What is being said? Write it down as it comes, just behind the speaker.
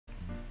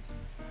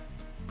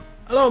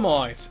Hello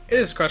mods, it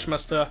is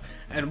Crashmaster,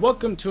 and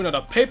welcome to another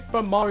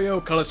Paper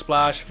Mario Color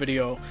Splash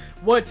video,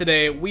 where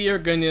today we are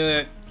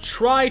gonna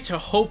try to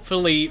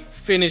hopefully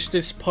finish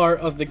this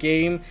part of the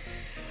game,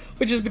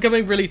 which is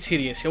becoming really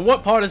tedious. And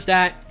what part is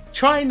that?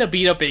 Trying to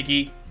beat up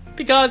Iggy,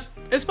 because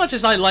as much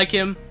as I like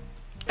him,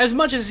 as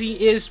much as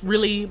he is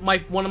really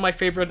one of my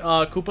favorite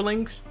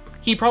Koopalings,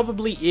 he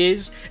probably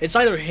is. It's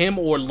either him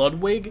or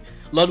Ludwig.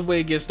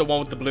 Ludwig is the one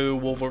with the blue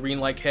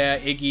Wolverine-like hair.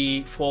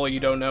 Iggy, for all you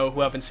don't know,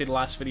 who haven't seen the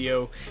last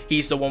video,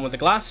 he's the one with the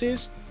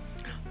glasses.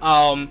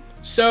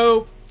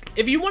 So,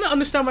 if you want to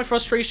understand my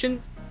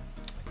frustration,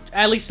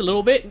 at least a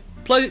little bit,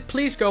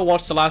 please go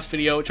watch the last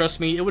video.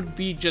 Trust me, it would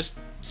be just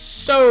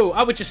so...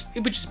 I would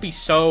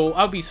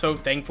be so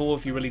thankful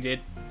if you really did.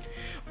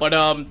 But,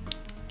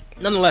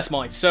 nonetheless,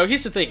 mine. So,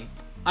 here's the thing.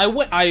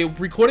 I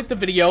recorded the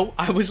video.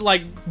 I was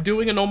like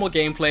doing a normal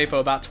gameplay for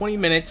about 20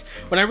 minutes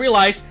when I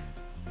realized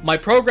my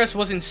progress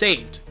wasn't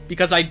saved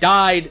because I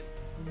died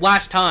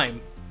last time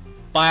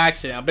by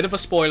accident. A bit of a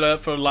spoiler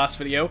for the last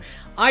video.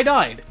 I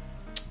died.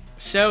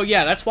 So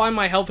yeah, that's why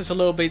my health is a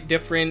little bit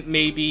different.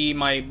 Maybe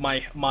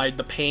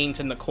the paint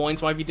and the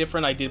coins might be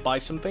different. I did buy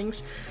some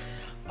things.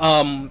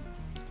 But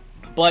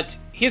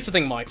here's the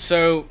thing, Mike.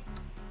 So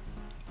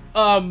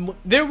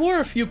there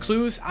were a few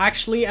clues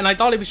actually, and I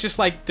thought it was just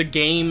like the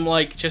game,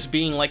 like just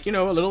being like, you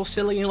know, a little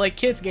silly like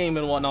kids game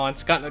and whatnot.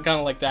 It's kind of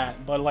like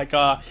that, but like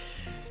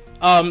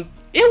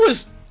it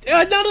was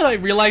now that I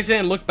realize it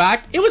and look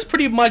back, it was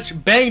pretty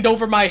much banged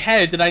over my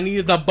head that I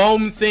needed the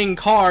Bone Thing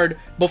card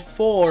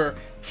before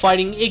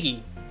fighting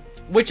Iggy,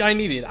 which I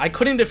needed. I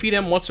couldn't defeat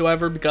him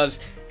whatsoever because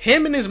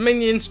him and his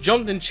minions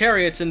jumped in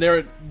chariots, and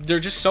they're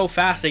just so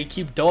fast. They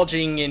keep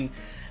dodging in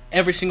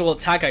every single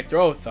attack I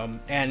throw at them,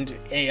 and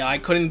I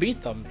couldn't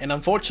beat them. And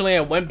unfortunately,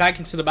 I went back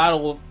into the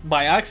battle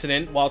by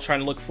accident while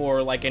trying to look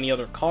for like any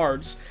other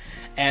cards,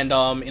 and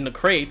in the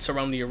crates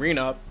around the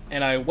arena.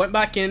 And I went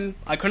back in,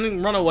 I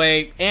couldn't run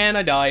away, and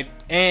I died,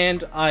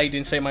 and I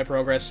didn't save my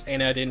progress,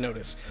 and I didn't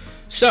notice.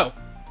 So,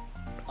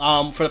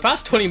 for the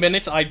past 20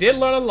 minutes, I did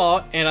learn a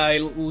lot, and I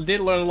did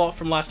learn a lot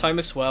from last time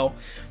as well.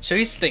 So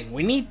here's the thing,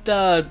 we need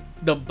the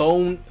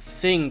Bone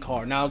Thing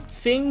card. Now,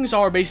 things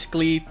are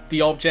basically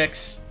the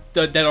objects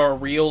that are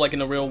real, like in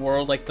the real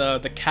world, like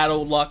the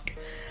cattle luck,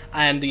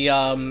 and the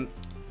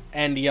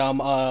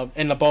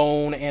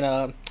bone,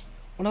 and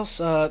what else?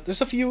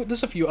 There's a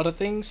few other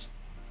things.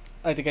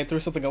 I think I threw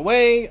something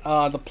away.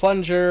 The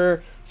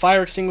plunger,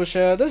 fire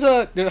extinguisher.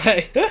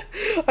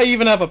 I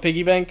even have a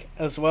piggy bank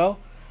as well.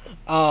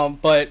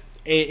 But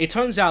it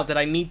turns out that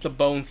I need the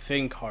Bone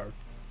Thing card.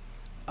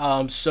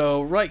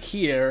 So right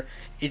here,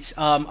 it's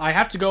I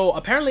have to go.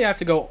 Apparently, I have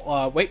to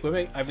go. Wait.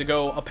 I have to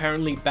go.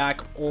 Apparently,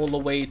 back all the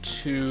way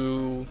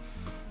to.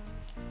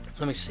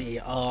 Let me see.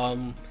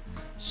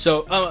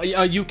 So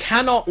you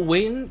cannot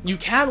win. You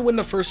can win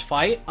the first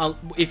fight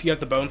if you have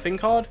the Bone Thing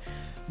card,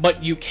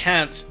 but you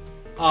can't.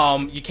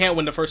 You can't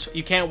win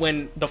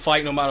the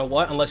fight no matter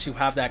what unless you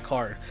have that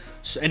card.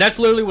 So, and that's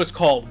literally what it's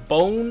called,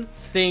 Bone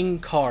Thing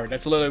card.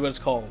 That's literally what it's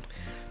called.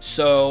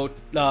 So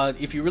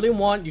if you really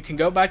want, you can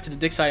go back to the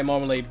Dixie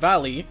Marmalade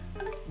Valley,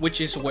 which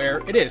is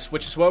where it is,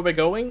 which is where we're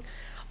going.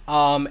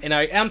 And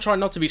I am trying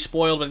not to be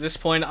spoiled, but at this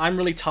point, I'm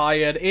really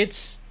tired.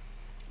 It's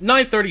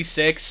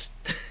 9:36.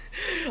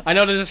 I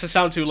know that this doesn't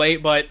sound too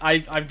late, but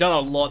I've done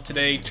a lot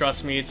today.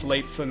 Trust me, it's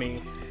late for me.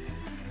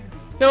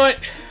 You know what?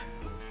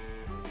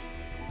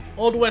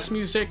 Old West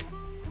music,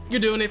 you're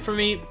doing it for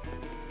me.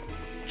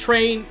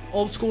 Train,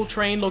 old school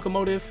train,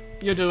 locomotive,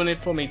 you're doing it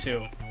for me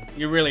too.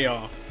 You really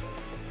are.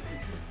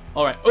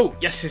 Alright, oh,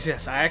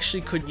 yes, I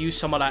actually could use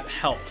some of that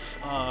health.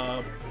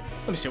 Let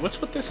me see,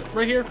 what's with this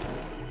right here?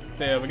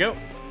 There we go.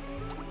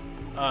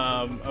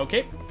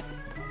 Okay.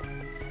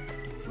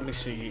 Let me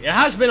see. It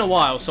has been a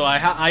while, so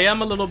I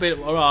am a little bit,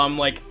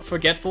 like,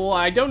 forgetful.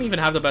 I don't even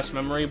have the best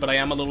memory, but I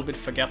am a little bit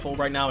forgetful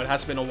right now. It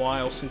has been a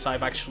while since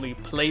I've actually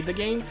played the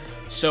game.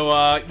 So,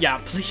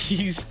 yeah,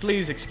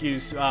 please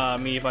excuse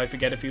me if I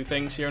forget a few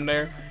things here and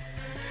there.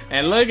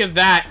 And look at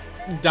that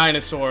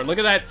dinosaur. Look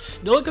at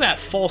that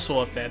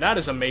fossil up there. That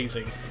is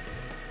amazing.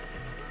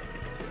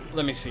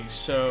 Let me see.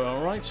 So,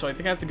 alright, so I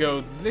think I have to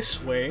go this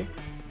way.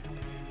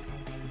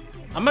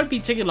 I might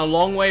be taking a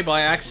long way by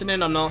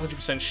accident. I'm not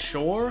 100%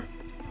 sure.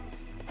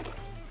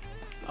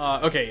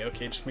 Okay,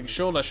 just making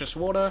sure. That's just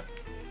water.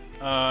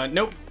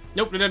 Nope.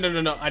 No.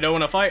 I don't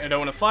want to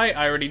fight.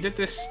 I already did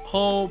this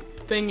whole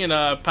thing in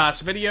a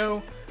past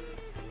video.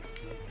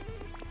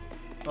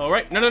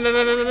 Alright. No.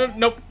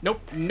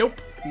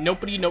 Nope.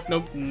 Nobody.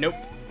 Nope.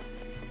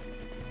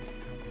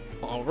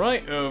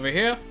 Alright, over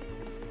here.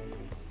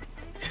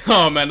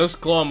 Oh man, those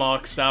claw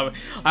marks. I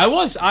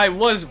was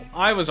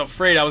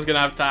afraid I was gonna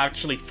have to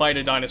actually fight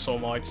a dinosaur,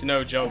 Marks.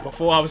 No joke.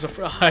 Before I was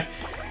afraid.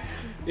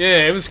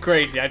 Yeah, it was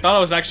crazy. I thought I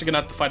was actually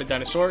gonna have to fight a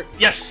dinosaur.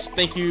 Yes,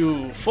 thank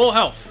you. Full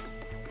health.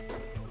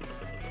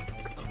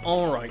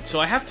 Alright, so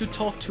I have to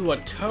talk to a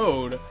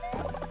toad.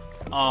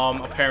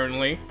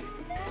 Apparently.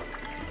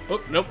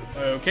 Oh, nope.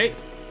 Okay.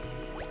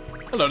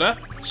 Hello there.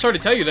 Sorry to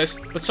tell you this,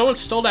 but someone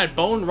stole that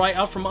bone right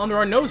out from under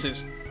our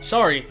noses.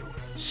 Sorry.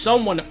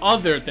 Someone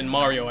other than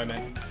Mario, I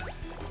meant.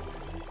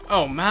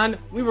 Oh man,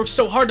 we worked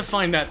so hard to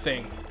find that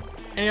thing.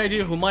 Any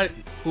idea who might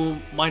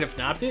have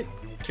nabbed it?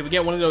 Can we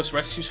get one of those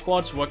rescue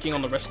squads working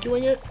on the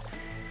rescuing it?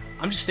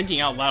 I'm just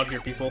thinking out loud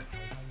here, people.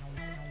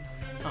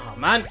 Oh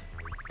man.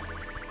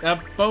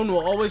 That bone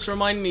will always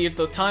remind me of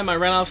the time I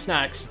ran out of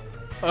snacks.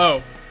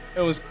 Oh,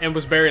 it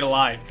was buried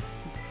alive.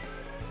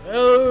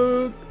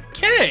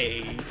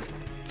 Okay.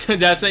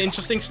 That's an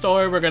interesting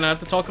story we're gonna have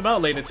to talk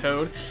about later,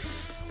 Toad.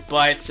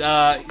 But,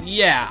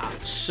 yeah.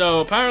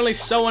 So, apparently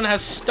someone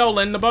has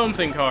stolen the Bone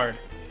Thing card.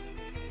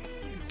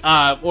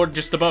 Or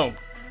just the bone.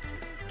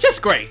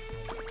 Just great.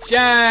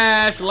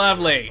 Just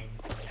lovely.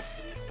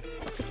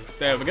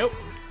 There we go.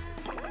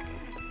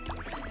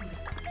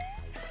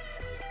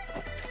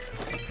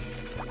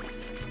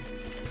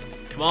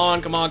 Come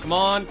on, come on, come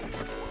on.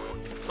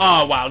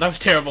 Oh, wow, that was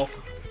terrible.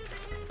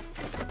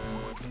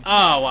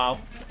 Oh, wow.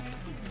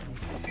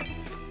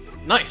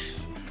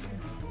 Nice.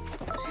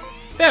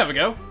 There we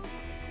go.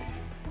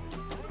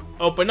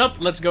 Open up,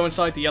 let's go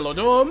inside the yellow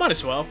door. Might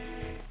as well.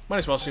 Might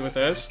as well see what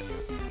there is.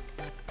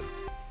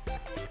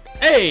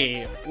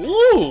 Hey!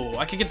 Ooh!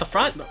 I can get the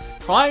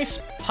prize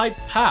pipe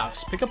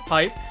halves. Pick up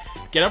pipe,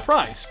 get a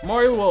prize.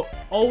 Mario will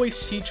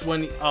always teach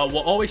when will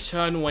always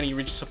turn when he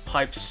reaches a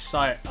pipe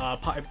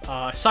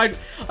a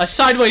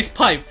sideways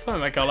pipe. Oh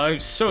my god, I'm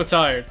so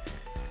tired.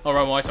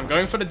 Alright, boys, I'm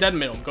going for the dead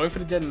middle. I'm going for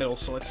the dead middle,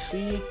 so let's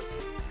see.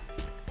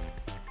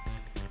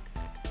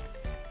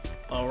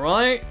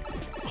 Alright.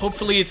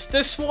 Hopefully it's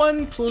this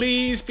one.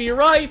 Please be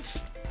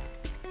right.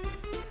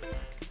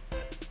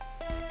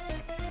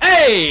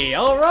 Hey!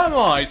 Alright,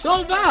 boys.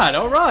 Not bad.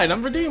 Alright,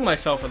 I'm redeeming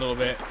myself a little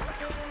bit.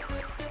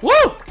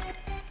 Woo!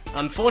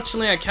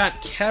 Unfortunately, I can't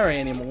carry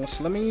anymore,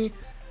 so let me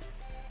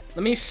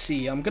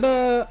see. I'll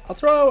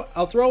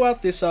throw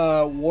out this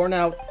worn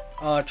out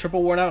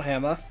triple worn out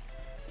hammer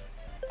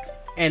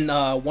and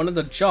one of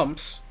the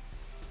jumps,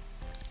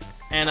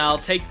 and I'll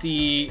take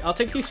these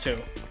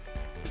two.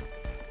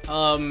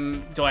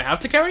 Do I have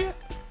to carry it?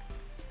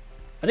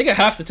 I think I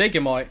have to take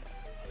it, mate.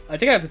 I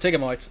think I have to take it,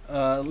 mate.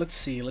 Let's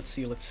see.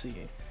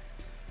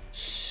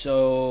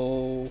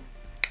 So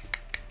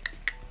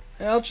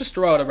I'll just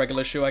throw out a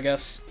regular shoe, I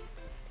guess.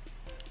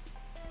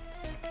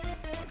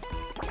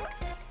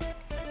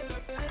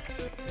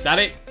 Is that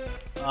it?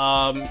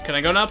 Can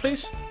I go now,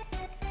 please?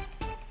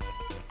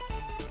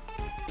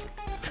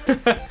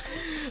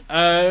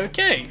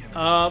 Okay,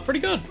 pretty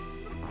good.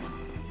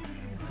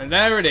 And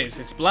there it is.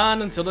 It's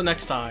bland until the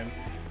next time.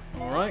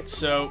 Alright,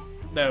 so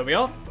there we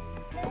are.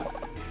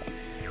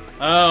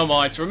 Oh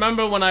my,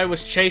 remember when I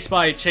was chased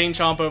by a chain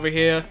chomp over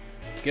here?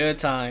 Good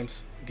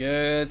times.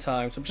 Good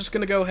times. I'm just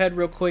gonna go ahead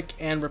real quick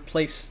and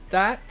replace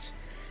that.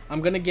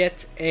 I'm gonna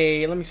get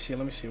a, let me see,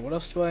 what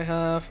else do I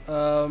have?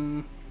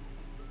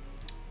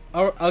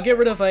 I'll get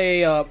rid of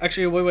a,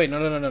 actually, wait,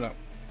 no.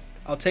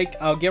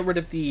 I'll get rid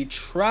of the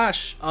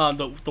trash,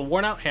 the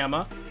worn out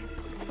hammer.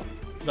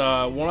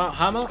 The worn out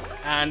hammer,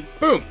 and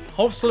boom!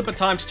 Hope Slipper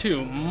times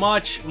 2.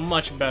 Much,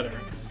 much better.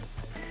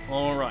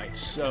 Alright,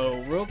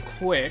 so real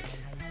quick.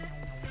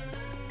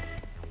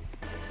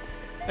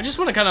 I just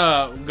want to kind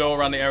of go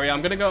around the area.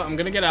 I'm gonna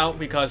get out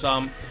because,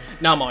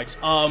 now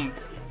mites.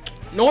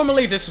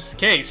 Normally this was the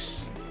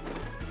case.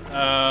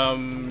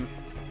 Don't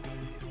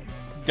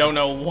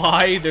know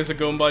why there's a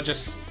Goomba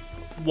just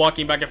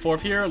walking back and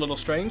forth here, a little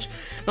strange.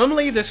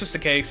 Normally if this was the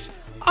case,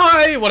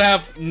 I would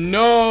have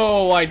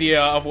no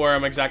idea of where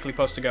I'm exactly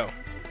supposed to go.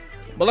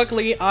 But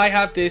luckily I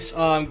have this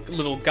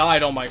little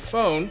guide on my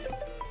phone,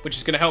 which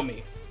is gonna help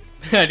me.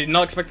 I did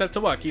not expect that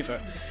to work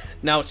either.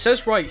 Now it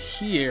says right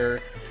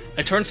here,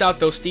 it turns out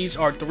those thieves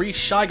are 3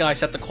 Shy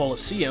Guys at the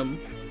Colosseum.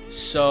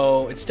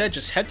 So instead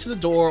just head to the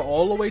door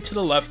all the way to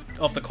the left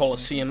of the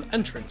Colosseum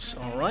entrance,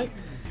 alright?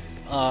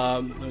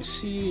 Let me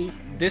see.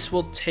 This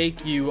will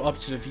take you up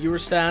to the viewer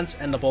stands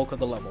and the bulk of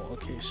the level.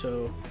 Okay,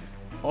 so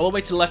all the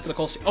way to the left of the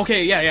Colosseum.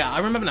 Okay, yeah, I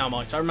remember now,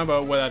 Max. I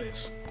remember where that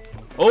is.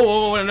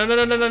 Oh, no.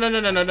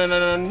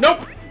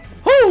 Nope!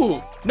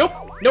 Whoo!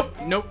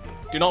 Nope.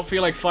 Do not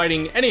feel like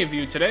fighting any of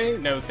you today.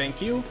 No, thank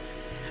you.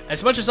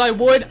 As much as I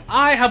would,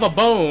 I have a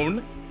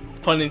bone,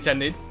 pun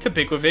intended, to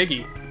pick with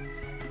Iggy.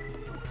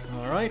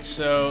 Alright,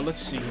 so let's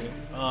see.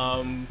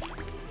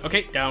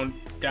 Okay, down,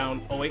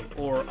 oh wait,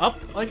 or up,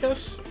 I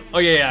guess? Oh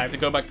yeah, I have to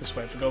go back this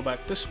way.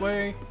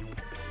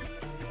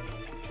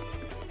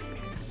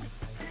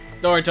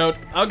 Don't worry, Toad.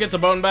 I'll get the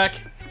bone back.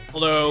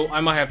 Although, I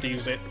might have to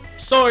use it.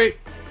 Sorry!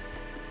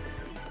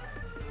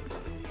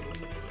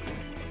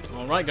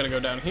 Alright, gotta go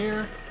down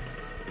here.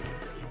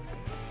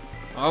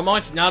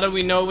 Alright, now that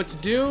we know what to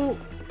do,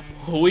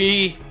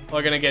 we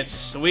are gonna get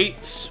sweet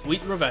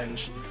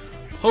revenge.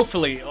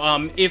 Hopefully.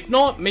 If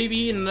not,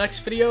 maybe in the next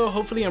video.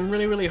 Hopefully, I'm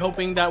really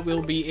hoping that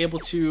we'll be able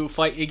to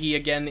fight Iggy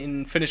again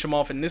and finish him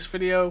off in this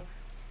video.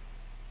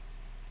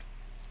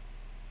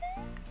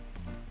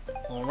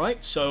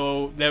 Alright,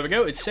 so there we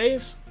go. It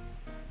saves.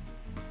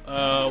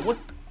 What?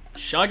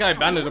 Shy Guy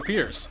Bandit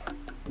appears.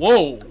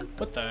 Whoa!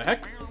 What the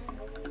heck?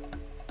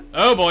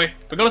 Oh boy!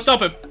 We're gonna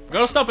stop him!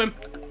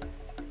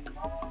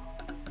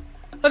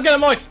 Let's get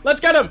him, boys! Let's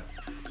get him!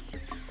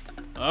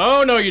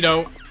 Oh, no, you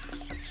don't.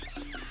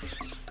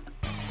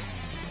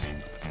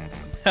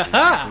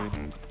 Haha!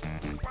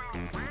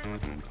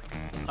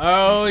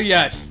 Oh,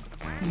 yes.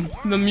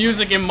 The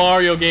music in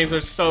Mario games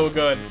are so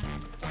good.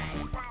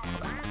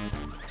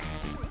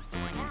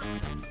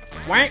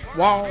 Wank,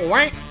 wow,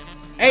 wank.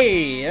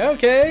 Hey,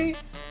 okay.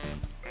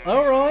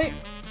 Alright.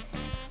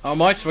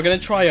 Alright, so we're gonna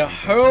try a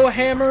hurl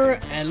hammer,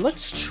 and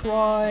let's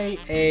try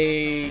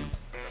a...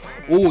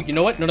 Ooh, you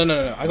know what?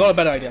 No. I got a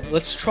better idea.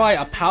 Let's try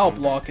a power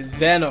block,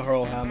 then a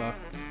hurl hammer.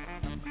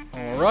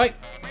 Alright.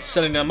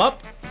 Setting them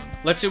up.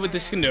 Let's see what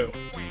this can do.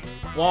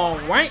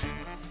 Wank.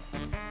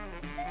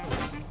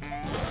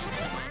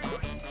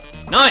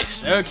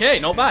 Nice. Okay,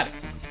 not bad.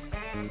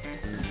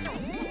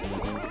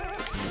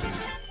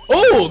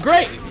 Oh,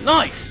 great.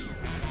 Nice.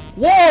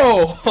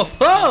 Whoa.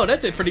 Oh,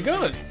 that did pretty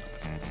good.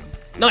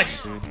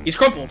 Nice. He's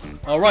crumpled.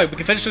 Alright, we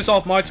can finish this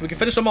off, Marks. We can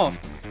finish him off.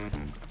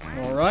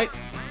 Alright.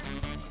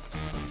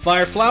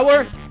 Fire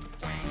flower.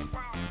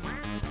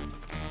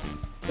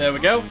 There we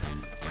go.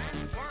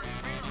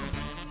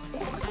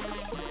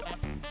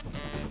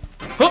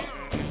 Hup.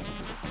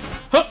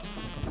 Hup.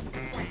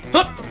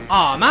 Hup.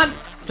 Aw, man.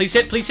 Please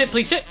hit, please hit,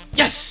 please hit.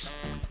 Yes.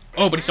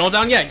 Oh, but he's not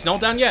down yet. He's not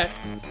down yet.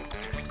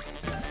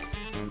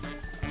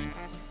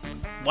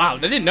 Wow,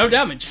 they did no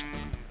damage.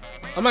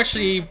 I'm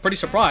actually pretty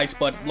surprised,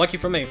 but lucky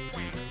for me.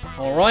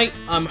 Alright,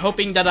 I'm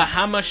hoping that a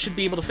hammer should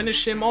be able to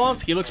finish him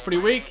off. He looks pretty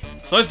weak,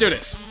 so let's do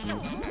this.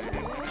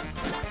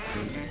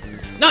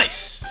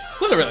 Nice!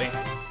 Literally.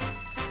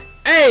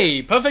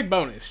 Hey, perfect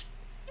bonus.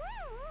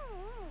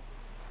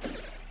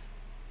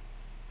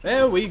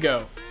 There we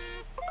go.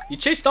 You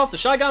chased off the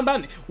shotgun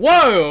bandit.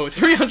 Whoa!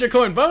 300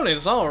 coin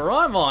bonus.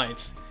 Alright,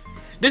 mates.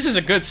 This is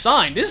a good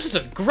sign. This is a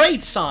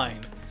great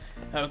sign.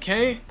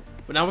 Okay.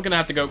 But now we're gonna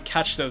have to go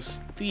catch those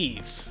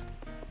thieves.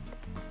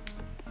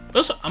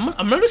 Also,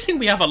 I'm noticing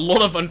we have a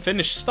lot of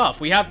unfinished stuff.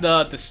 We have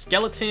the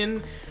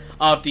skeleton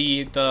of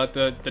the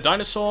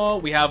dinosaur.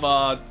 We have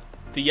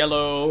the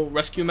yellow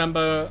rescue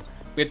member.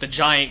 We have the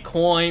giant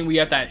coin. We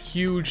have that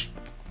huge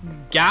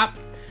gap.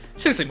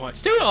 Seriously,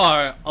 mates, there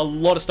are a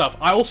lot of stuff.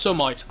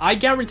 I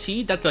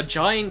guarantee that the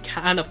giant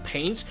can of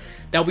paint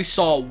that we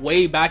saw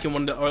way back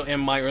in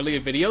my earlier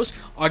videos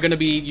are gonna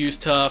be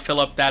used to fill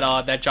up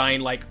that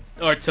giant, like,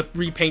 or to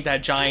repaint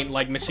that giant,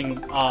 like,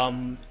 missing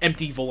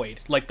empty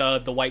void, like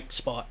the white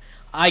spot.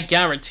 I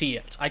guarantee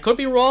it. I could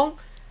be wrong,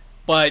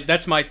 but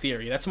that's my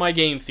theory. That's my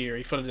game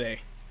theory for the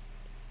day.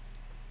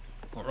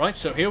 Alright,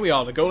 so here we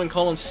are, the Golden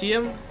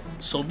Colosseum.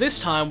 So this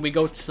time we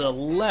go to the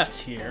left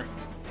here.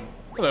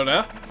 Hello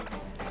there.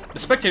 The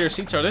spectator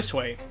seats are this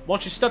way.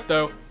 Watch your step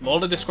though. A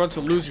lot of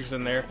disgruntled losers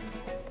in there.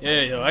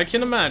 Yeah, I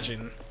can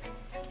imagine.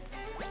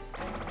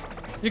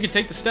 You can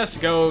take the steps to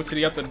go to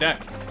the upper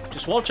deck.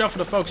 Just watch out for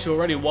the folks who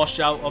already washed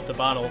out of the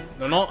battle.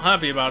 They're not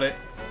happy about it.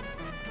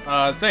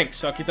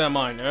 Thanks. I'll keep that in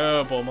mind.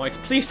 Oh, boy, Mike.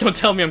 Please don't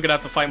tell me I'm gonna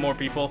have to fight more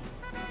people.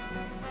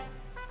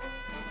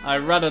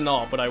 I'd rather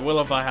not, but I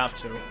will if I have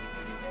to.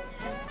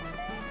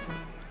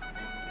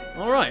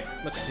 Alright,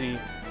 let's see.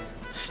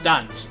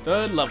 Stands.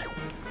 Third level.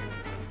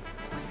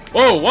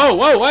 Whoa,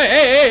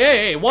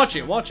 hey, watch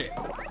it.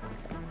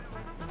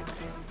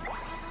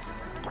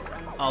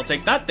 I'll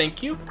take that,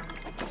 thank you.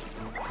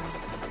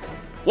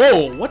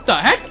 Whoa, what the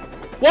heck?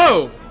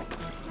 Whoa!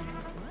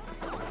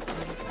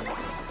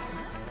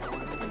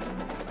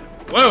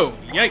 Whoa,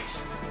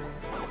 yikes.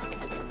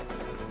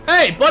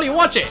 Hey, buddy,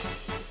 watch it!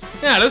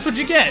 Yeah, that's what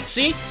you get,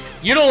 see?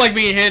 You don't like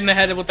being hit in the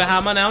head with the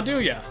hammer now,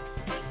 do ya?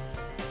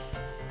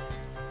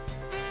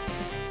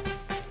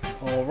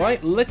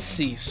 Alright, let's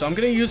see. So I'm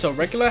gonna use a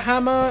regular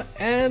hammer,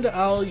 and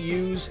I'll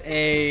use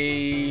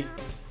a...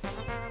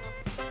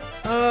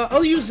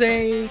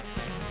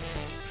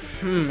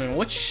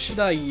 what should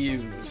I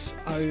use?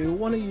 I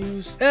want to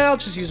use... I'll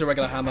just use a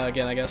regular hammer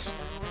again, I guess.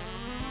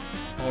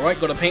 Alright,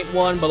 got to paint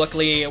one, but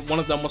luckily one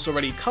of them was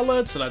already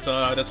colored, so that's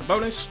a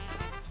bonus.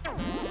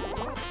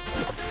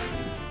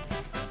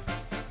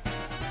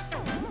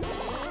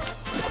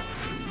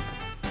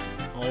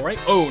 Alright,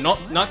 oh,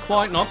 not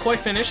quite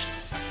finished.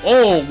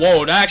 Oh,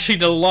 whoa, that actually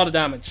did a lot of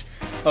damage.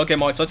 Okay,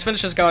 Moits, let's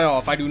finish this guy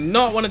off. I do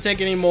not want to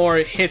take any more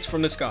hits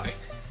from this guy.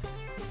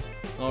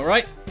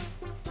 Alright.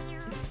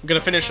 I'm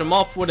gonna finish him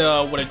off with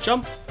a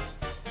jump.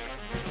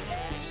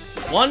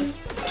 1,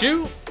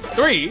 2,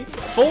 3,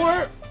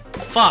 4,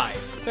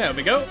 5. There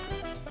we go.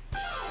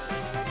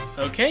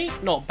 Okay,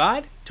 not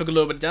bad. Took a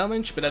little bit of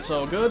damage, but that's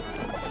all good.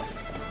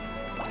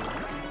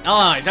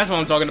 Nice, that's what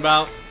I'm talking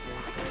about.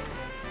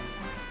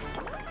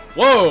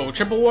 Whoa,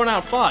 triple worn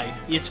out 5.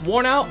 It's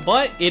worn out,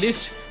 but it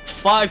is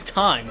 5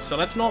 times, so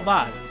that's not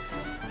bad.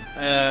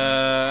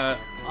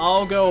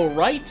 I'll go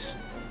right.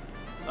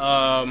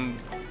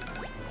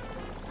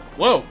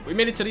 Whoa, we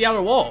made it to the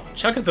outer wall.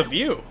 Check out the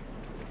view.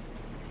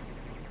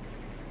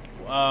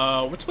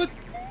 What's with...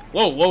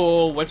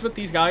 Whoa, what's with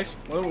these guys?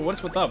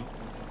 What's with them?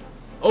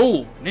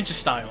 Oh, ninja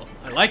style.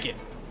 I like it.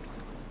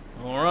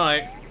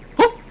 Alright.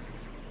 Whoop!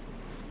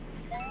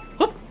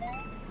 Whoop!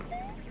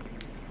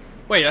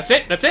 Wait, that's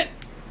it? That's it?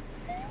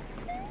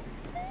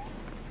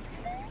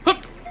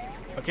 Whoop!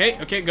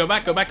 Okay, go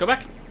back.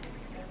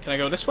 Can I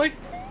go this way?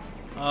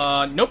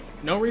 Nope.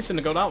 No reason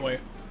to go that way.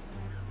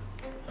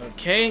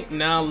 Okay,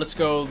 now let's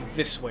go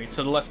this way,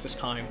 to the left this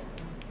time.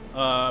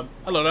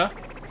 Hello there.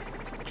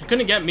 You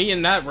couldn't get me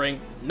in that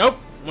ring. Nope.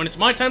 When it's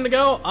my time to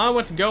go, I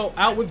want to go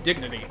out with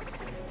dignity.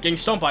 Getting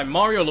stomped by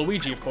Mario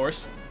Luigi, of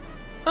course.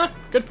 Huh,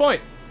 good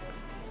point.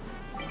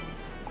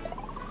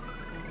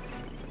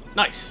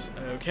 Nice.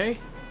 Okay.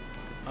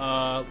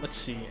 Let's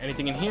see.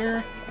 Anything in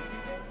here?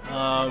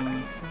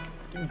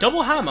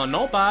 Double hammer.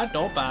 Not bad,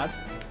 not bad.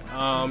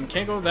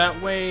 Can't go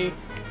that way.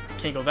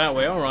 Can't go that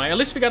way. Alright. At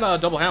least we got a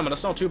double hammer.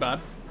 That's not too bad.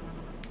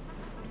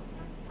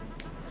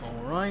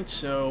 Alright,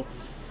 so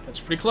that's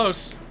pretty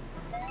close.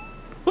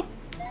 Whoop.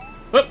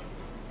 Whoop.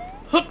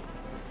 Whoop.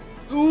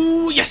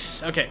 Ooh,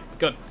 yes! Okay,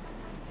 good.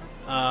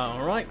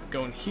 Alright,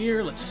 going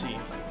here. Let's see.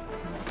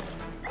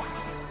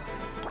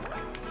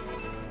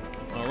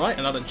 Alright,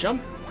 another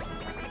jump.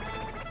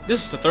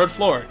 This is the 3rd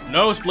floor.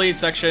 Nosebleed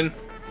section.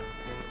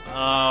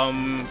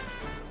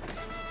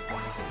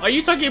 Are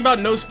you talking about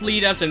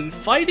nosebleed as in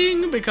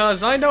fighting?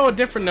 Because I know a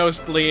different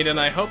nosebleed, and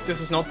I hope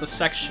this is not the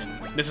section.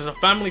 This is a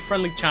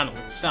family-friendly channel.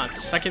 Stand,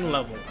 2nd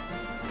level.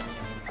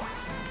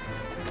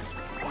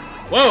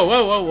 Whoa,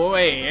 whoa, whoa, whoa,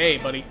 hey, hey,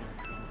 buddy.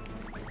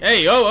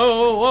 Hey, whoa,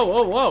 whoa, whoa, whoa,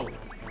 whoa, whoa.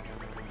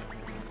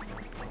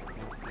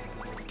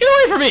 Get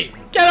away from me!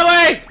 Get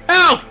away!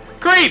 Help!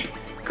 Creep!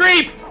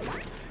 Creep!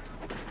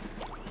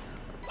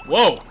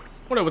 Whoa.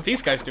 Wonder what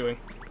these guys doing.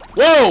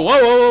 Whoa,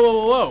 whoa, whoa, whoa,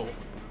 whoa, whoa.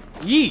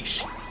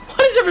 Yeesh. Why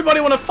does everybody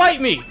want to fight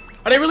me?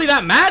 Are they really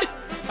that mad?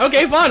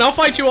 Okay, fine. I'll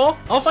fight you all.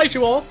 I'll fight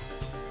you all.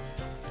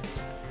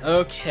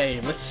 Okay,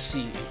 let's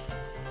see.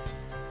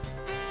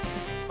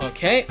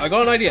 Okay, I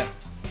got an idea.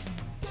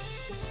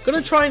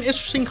 Gonna try an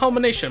interesting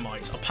combination,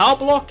 mates. A power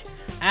block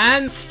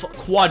and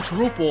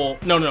quintuple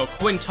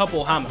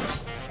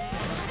hammers.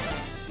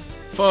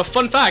 For a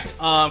fun fact,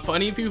 for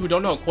any of you who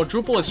don't know,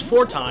 quadruple is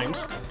 4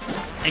 times,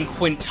 and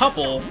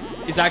quintuple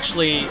is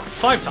actually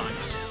 5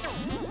 times.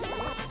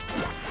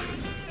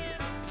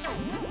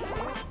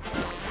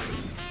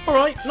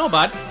 Alright, not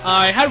bad.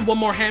 I had 1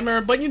 more hammer,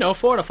 but you know,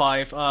 4 out of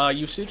 5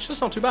 usage, that's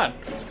not too bad.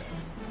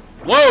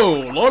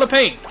 Whoa, Lord of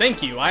Pain,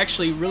 thank you. I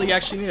really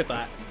needed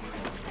that.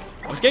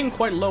 I was getting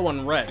quite low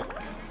on red.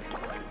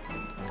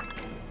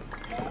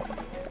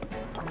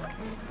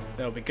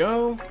 There we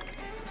go.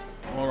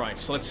 Alright,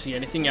 so let's see,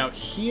 anything out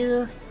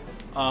here?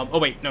 Oh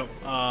wait, no,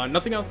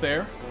 nothing out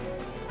there.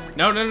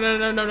 No, no, no,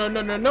 no, no, no,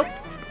 no, no, nope.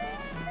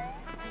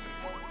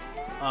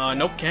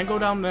 Nope, can't go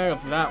down there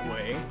that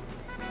way.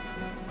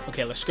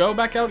 Okay, let's go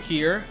back out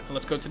here, and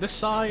let's go to this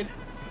side.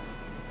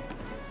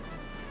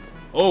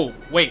 Oh,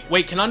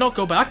 wait, can I not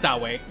go back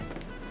that way?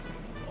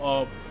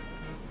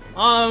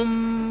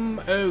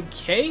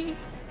 Okay.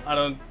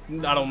 I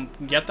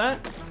don't get that.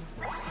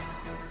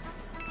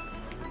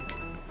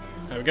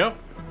 There we go.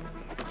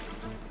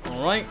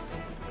 Alright.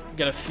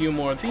 Get a few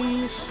more of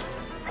these.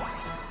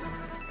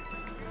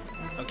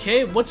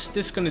 Okay, what's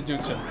this gonna do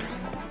to me?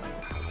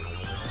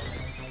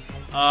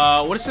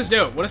 What does this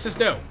do? What does this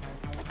do?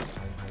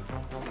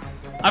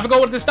 I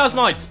forgot what this does,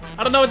 mates.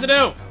 I don't know what to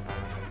do.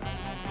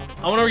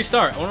 I want to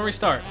restart.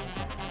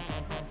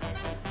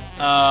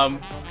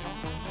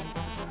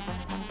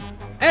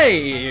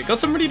 Hey, got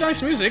some really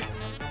nice music.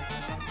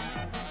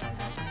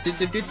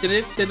 And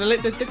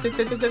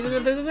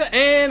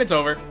it's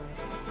over.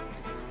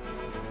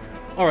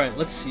 Alright,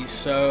 let's see.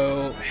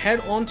 So,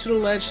 head onto the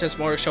ledge as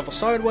Mario shuffles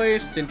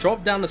sideways, then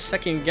drop down the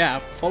 2nd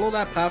gap, follow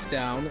that path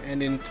down,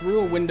 and then through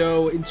a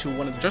window into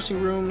one of the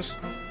dressing rooms.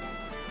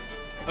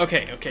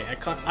 Okay,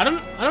 I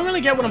don't really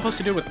get what I'm supposed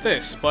to do with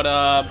this, but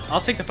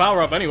I'll take the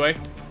power up anyway.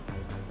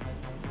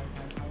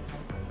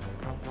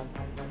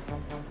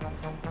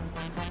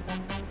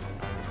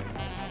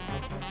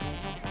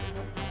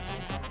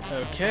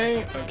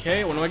 Okay,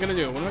 what am I gonna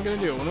do?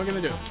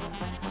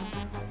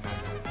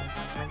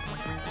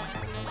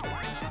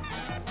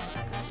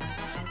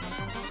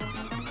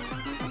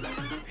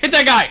 Hit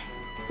that guy!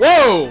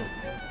 Whoa!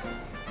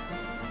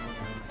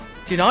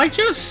 Did I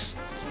just...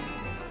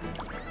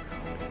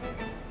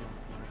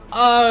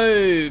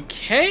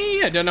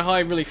 Okay, I don't know how I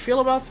really feel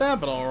about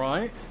that, but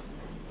alright.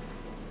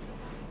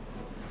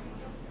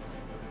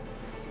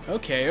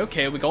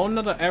 Okay, we got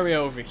another area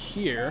over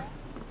here.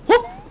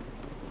 Whoop!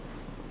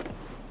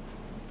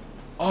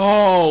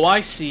 Oh, I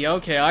see.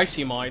 Okay, I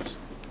see, mates.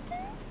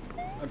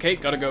 Okay,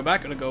 gotta go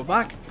back. Come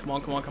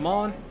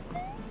on.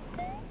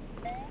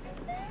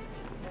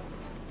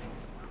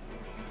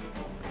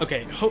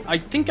 Okay, I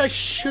think I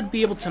should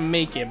be able to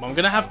make it, but I'm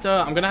gonna have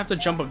to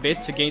jump a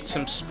bit to gain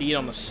some speed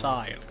on the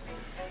side.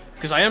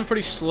 Because I am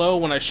pretty slow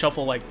when I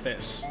shuffle like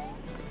this.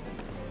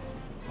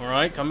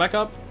 Alright, come back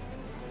up.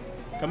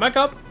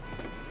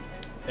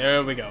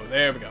 There we go.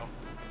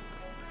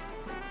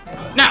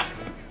 Now!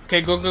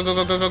 Okay, go.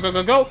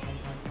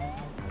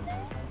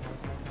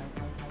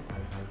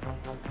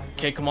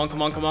 Okay, come on.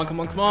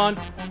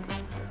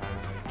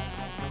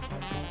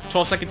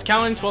 12 seconds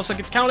counting.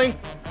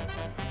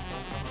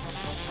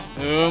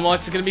 Oh,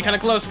 it's gonna be kind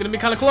of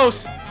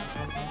close.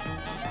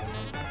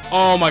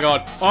 Oh my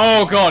god.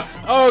 Oh god.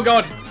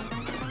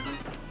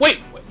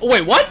 Wait, Oh,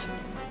 wait, what?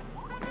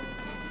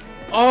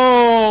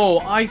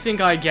 Oh, I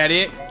think I get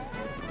it.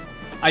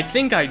 I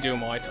think I do,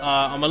 Mart.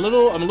 I'm a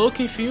little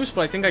confused,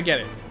 but I think I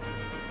get it.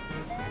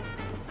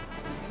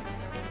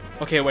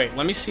 Okay, wait.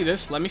 Let me see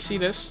this. Let me see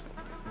this.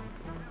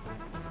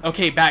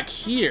 Okay, back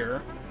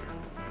here.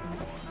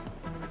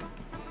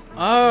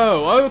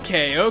 Oh,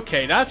 okay,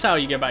 okay. That's how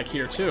you get back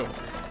here, too.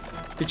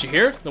 Did you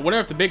hear? The winner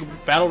of the big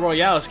battle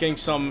royale is getting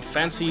some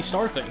fancy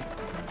star thing.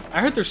 I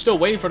heard they're still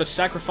waiting for the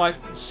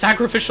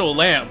sacrificial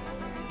lamb.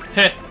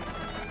 Heh.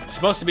 It's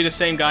supposed to be the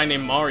same guy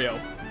named Mario.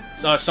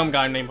 Some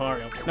guy named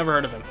Mario. Never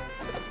heard of him.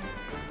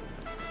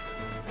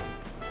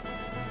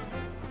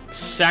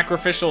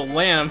 Sacrificial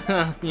lamb.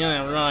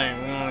 Yeah, right.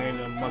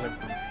 Mother.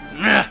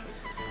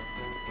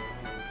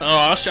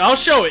 Oh, I'll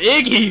show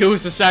Iggy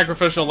who's the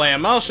sacrificial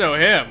lamb. I'll show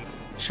him.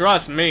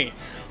 Trust me.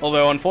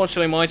 Although,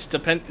 unfortunately, might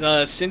depend.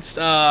 Since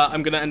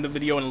I'm gonna end the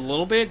video in a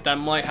little bit, that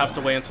might have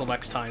to wait until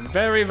next time.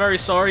 Very, very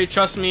sorry.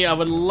 Trust me, I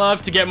would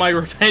love to get my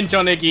revenge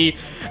on Iggy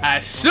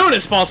as soon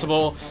as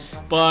possible,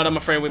 but I'm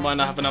afraid we might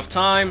not have enough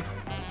time.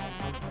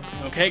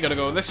 Okay, gotta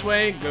go this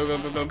way. Go, go,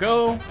 go, go,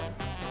 go.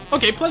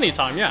 Okay, plenty of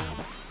time. Yeah.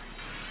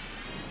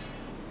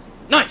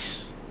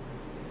 Nice.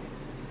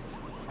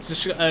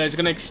 It's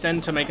gonna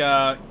extend to make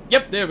a.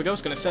 Yep, there we go.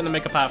 It's gonna extend to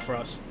make a path for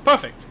us.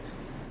 Perfect.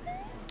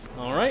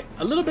 Alright,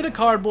 a little bit of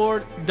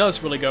cardboard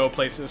does really go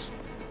places.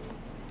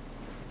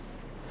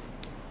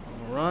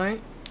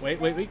 Alright. Wait,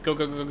 wait, wait. Go,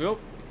 go, go, go, go.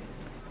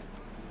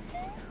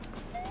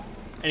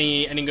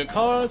 Any good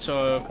cards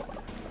or...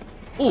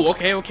 Ooh,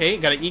 okay, okay.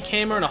 Got an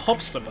E-Camera and a hop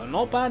slipper.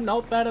 Not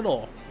bad at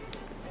all.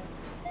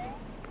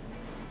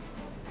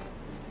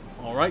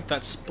 Alright,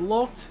 that's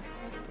blocked.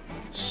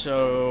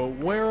 So,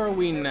 where are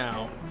we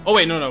now? Oh,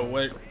 wait, no,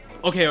 wait.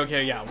 Okay,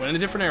 okay, yeah. We're in a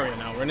different area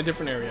now. We're in a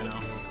different area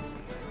now.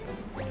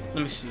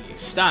 Let me see.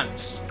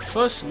 Stance.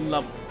 First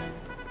level.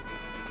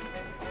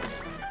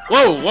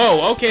 Whoa,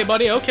 whoa. Okay,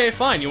 buddy. Okay,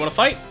 fine. You want to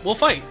fight? We'll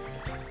fight.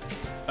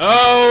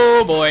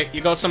 Oh, boy.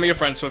 You got some of your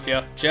friends with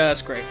you.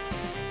 Just great.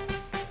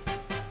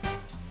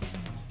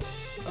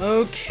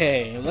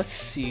 Okay, let's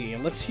see.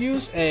 Let's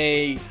use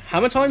a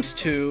hammer times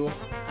 2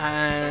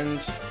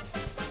 and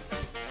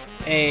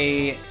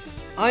a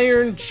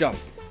iron jump.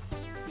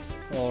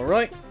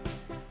 Alright.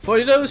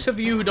 For those of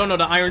you who don't know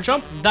the iron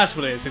jump, that's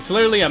what it is. It's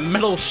literally a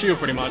metal shoe,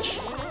 pretty much.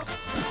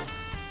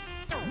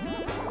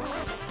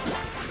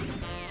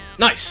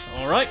 Nice.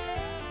 Alright.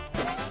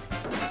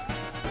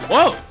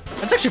 Whoa.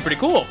 That's actually pretty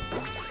cool.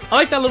 I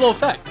like that little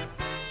effect.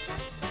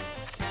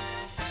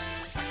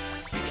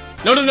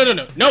 No, no, no, no,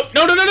 no. No,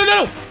 no, no, no, no,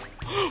 no.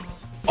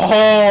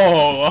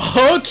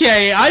 Oh,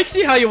 okay. I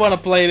see how you want to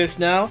play this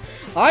now.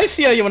 I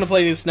see how you want to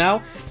play this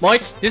now.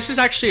 Mites, this is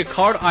actually a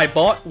card I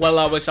bought while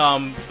I was,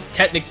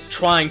 technically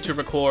trying to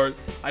record.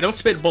 I don't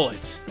spit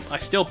bullets. I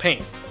still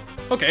paint.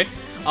 Okay.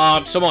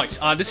 So Mites,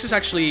 this is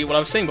actually what I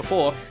was saying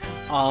before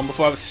I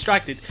was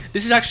distracted.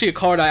 This is actually a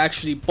card I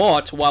actually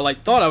bought while I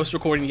thought I was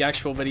recording the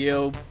actual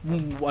video.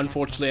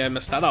 Unfortunately, I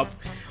messed that up.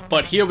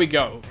 But here we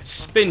go.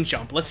 Spin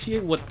jump. Let's see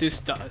what this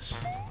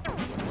does.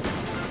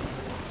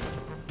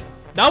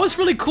 That was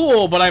really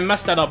cool, but I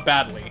messed that up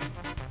badly.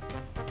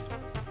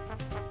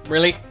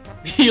 Really?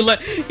 You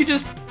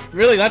just...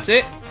 Really, that's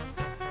it?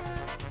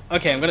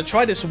 Okay, I'm gonna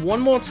try this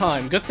one more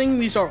time. Good thing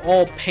these are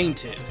all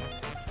painted.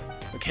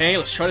 Okay,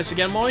 let's try this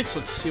again, Mites.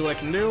 Let's see what I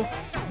can do.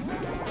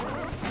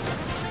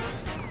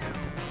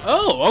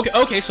 Oh, okay,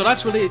 okay, so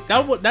that's really...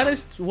 That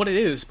is what it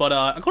is, but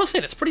I'm gonna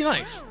say that's pretty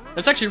nice.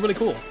 That's actually really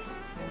cool.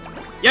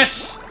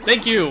 Yes!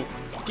 Thank you!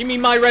 Give me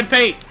my red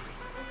paint!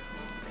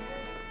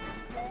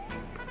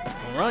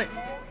 Alright.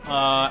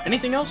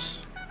 Anything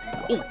else?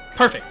 Oh,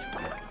 perfect.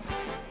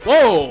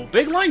 Whoa,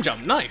 big line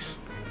jump, nice.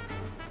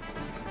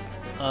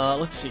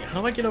 Let's see,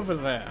 how do I get over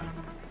there?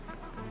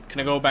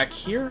 Can I go back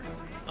here?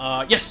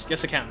 Yes,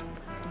 yes I can.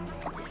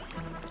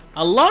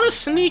 A lot of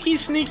sneaky,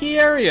 sneaky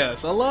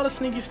areas. A lot of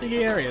sneaky,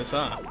 sneaky areas,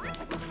 huh?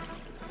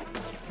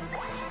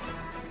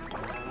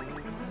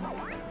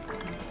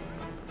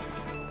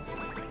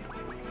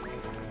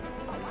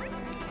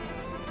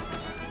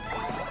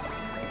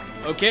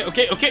 Okay,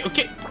 okay, okay,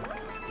 okay.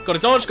 Gotta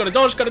dodge, gotta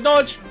dodge, gotta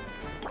dodge.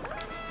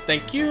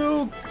 Thank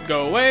you.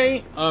 Go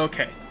away.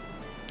 Okay.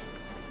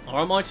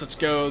 Alright, Mites, let's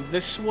go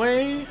this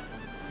way.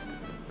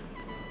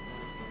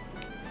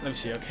 Let me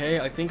see,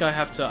 okay. I think I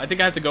have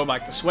to go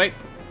back this way.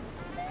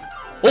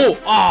 Oh,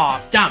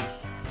 ah, damn.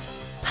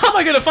 How am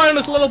I gonna find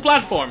this little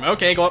platform?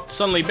 Okay, go up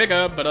suddenly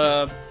bigger, but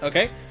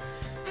okay.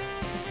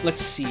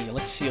 Let's see,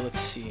 let's see, let's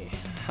see.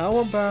 How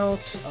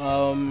about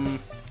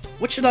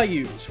what should I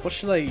use? What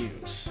should I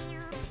use?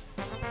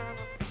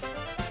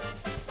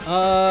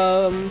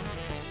 How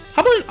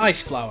about an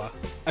ice flower?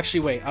 Actually,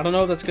 wait, I don't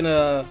know if that's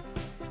gonna...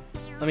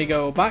 Let me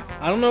go back.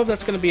 I don't know if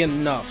that's gonna be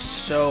enough,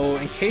 so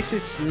in case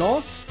it's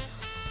not,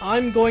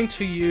 I'm going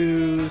to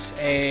use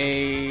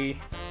a...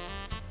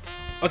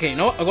 Okay, you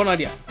know what? I've got an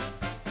idea.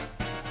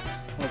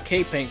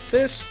 Okay, paint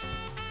this.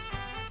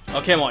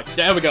 Okay, Mites,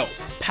 there we go.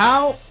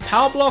 Power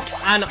block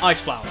and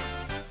ice flower.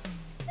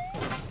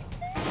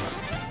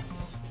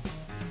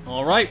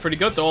 Alright, pretty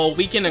good. They're all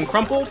weakened and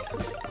crumpled.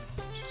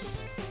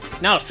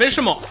 Now to finish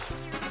him off.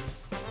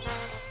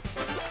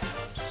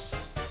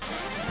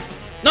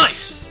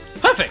 Nice!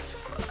 Perfect!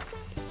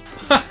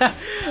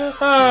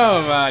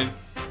 Oh man.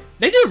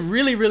 They did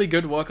really, really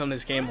good work on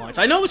this game once.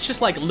 I know it's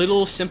just like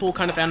little simple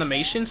kind of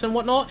animations and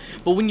whatnot,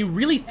 but when you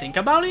really think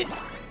about it,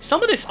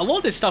 a lot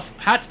of this stuff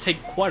had to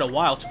take quite a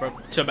while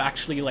to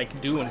actually like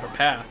do and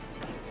prepare.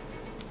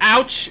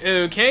 Ouch!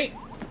 Okay.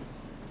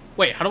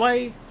 Wait, how do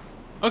I...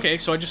 Okay,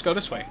 so I just go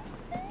this way.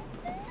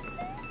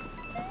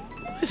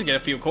 I just get a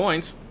few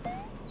coins.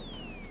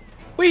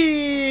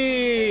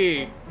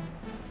 Whee!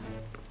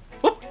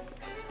 Whoop!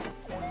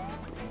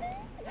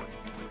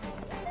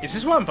 Is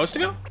this where I'm supposed to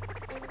go?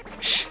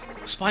 Shh!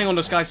 I'm spying on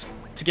those guys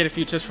to get a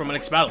few tips from my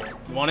next battle.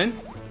 You want in?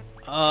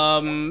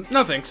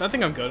 No thanks. I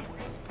think I'm good.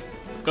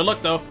 Good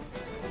luck, though.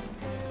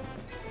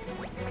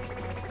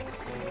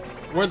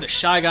 We're the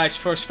Shy Guys'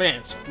 first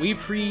fans. We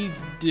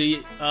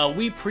pre-debut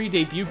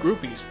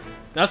groupies.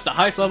 That's the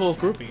highest level of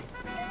groupie.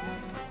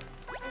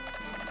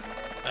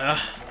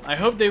 I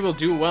hope they will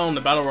do well in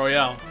the Battle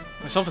Royale.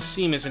 My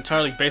self-esteem is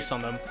entirely based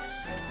on them.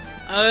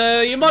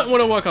 You might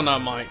want to work on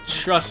that, Mike.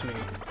 Trust me.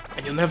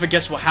 And you'll never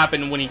guess what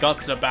happened when he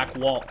got to the back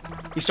wall.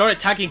 He started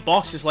attacking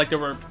boxes like there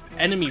were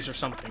enemies or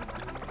something.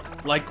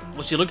 Like,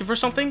 was he looking for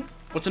something?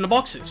 What's in the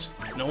boxes?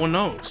 No one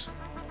knows.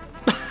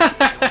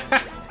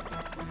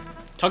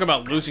 Talk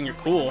about losing your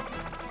cool.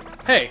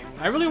 Hey,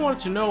 I really wanted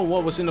to know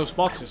what was in those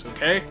boxes,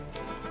 okay?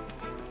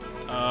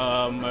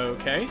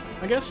 Okay,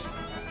 I guess?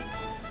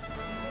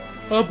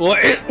 Oh boy.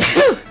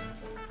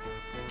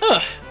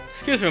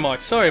 Excuse me,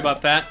 Mark, sorry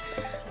about that.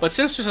 But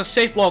since there's a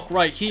safe block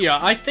right here,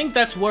 I think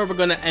that's where we're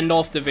gonna end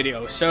off the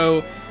video.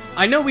 So,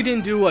 I know we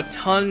didn't do a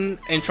ton,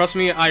 and trust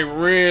me, I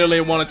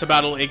really wanted to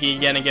battle Iggy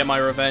again and get my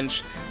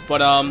revenge.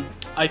 But,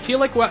 I feel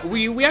like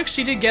we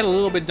actually did get a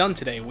little bit done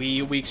today.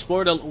 We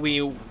explored,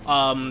 you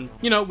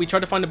know, we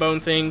tried to find the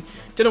bone thing.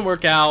 Didn't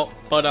work out,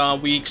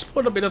 but, we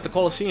explored a bit of the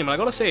Colosseum. And I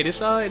gotta say, it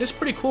is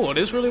pretty cool. It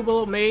is really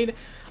well made.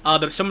 I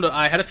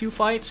had a few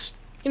fights,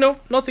 you know,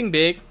 nothing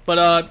big.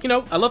 But, you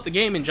know, I love the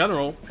game in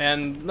general,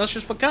 and that's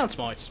just what counts,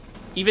 mates.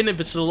 Even if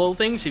it's the little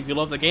things, if you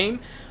love the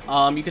game,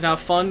 you can have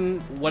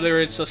fun,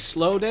 whether it's a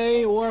slow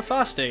day or a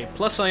fast day.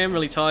 Plus, I am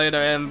really tired.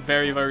 I am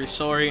very, very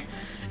sorry.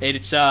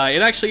 It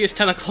actually is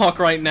 10 o'clock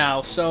right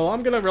now, so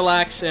I'm gonna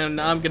relax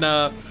and I'm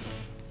gonna,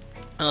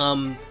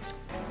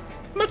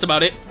 that's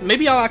about it.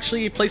 Maybe I'll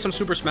actually play some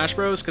Super Smash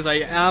Bros. Because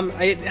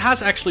it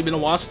has actually been a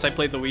while since I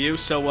played the Wii U,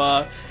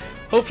 so,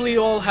 hopefully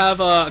you all have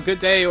a good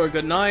day or a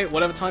good night,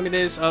 whatever time it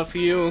is for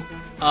you.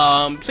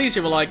 Please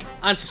leave a like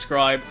and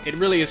subscribe. It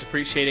really is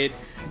appreciated.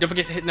 Don't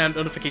forget to hit that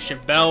notification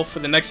bell for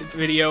the next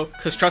video,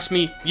 because trust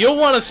me, you'll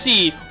want to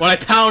see when I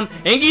pound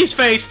Iggy's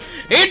face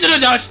into the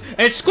dust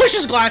and squish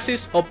his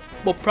glasses. Oh,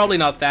 well, probably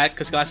not that,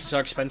 because glasses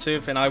are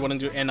expensive, and I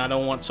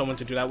don't want someone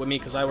to do that with me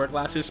because I wear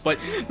glasses. But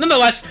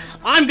nonetheless,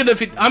 I'm gonna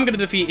defeat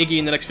Iggy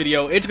in the next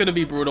video. It's gonna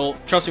be brutal.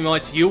 Trust me,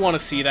 guys, you want to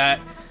see that,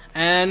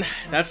 and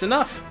that's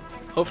enough.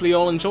 Hopefully, you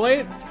all enjoy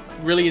it.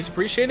 Really is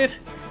appreciated,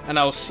 and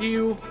I will see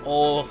you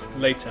all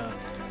later.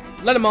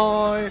 Later,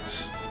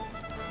 mates.